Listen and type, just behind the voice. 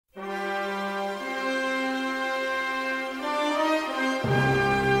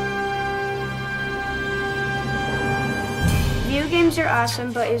Video games are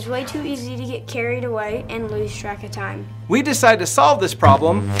awesome, but it's way too easy to get carried away and lose track of time. We decided to solve this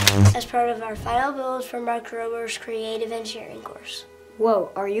problem as part of our final build for Mark Rober's Creative Engineering course.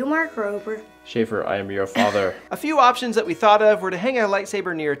 Whoa, are you Mark Rober? Schaefer, I am your father. A few options that we thought of were to hang a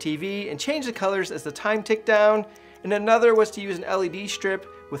lightsaber near a TV and change the colors as the time ticked down, and another was to use an LED strip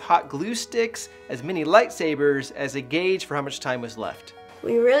with hot glue sticks as mini lightsabers as a gauge for how much time was left.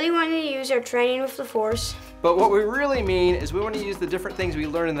 We really wanted to use our training with the Force. But what we really mean is we want to use the different things we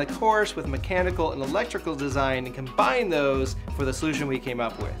learned in the course with mechanical and electrical design and combine those for the solution we came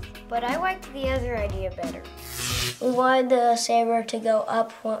up with. But I liked the other idea better. We wanted the saber to go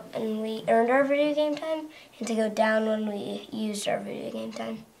up when we earned our video game time and to go down when we used our video game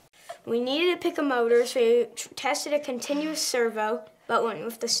time. We needed to pick a motor, so we tested a continuous servo, but went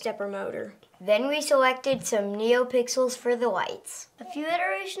with the stepper motor. Then we selected some NeoPixels for the lights. A few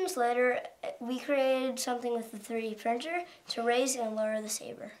iterations later, we created something with the 3D printer to raise and lower the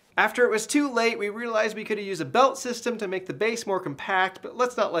saber. After it was too late, we realized we could have used a belt system to make the base more compact, but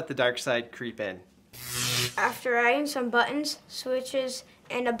let's not let the dark side creep in. After adding some buttons, switches,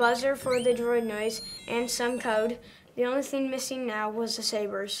 and a buzzer for the droid noise, and some code, the only thing missing now was the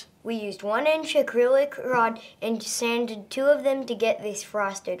sabers. We used 1-inch acrylic rod and sanded 2 of them to get this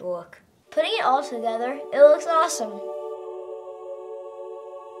frosted look. Putting it all together, it looks awesome.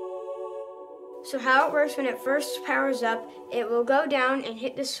 So how it works: when it first powers up, it will go down and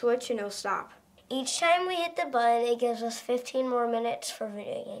hit the switch and it'll stop. Each time we hit the button, it gives us 15 more minutes for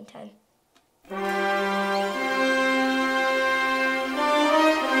video game time.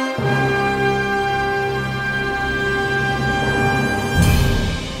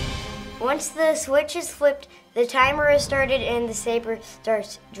 Once the switch is flipped, the timer is started and the saber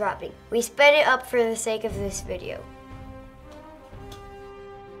starts dropping. We sped it up for the sake of this video.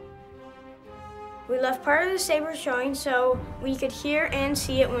 We left part of the saber showing so we could hear and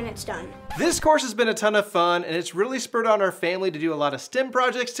see it when it's done. This course has been a ton of fun, and it's really spurred on our family to do a lot of STEM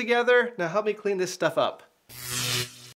projects together. Now help me clean this stuff up.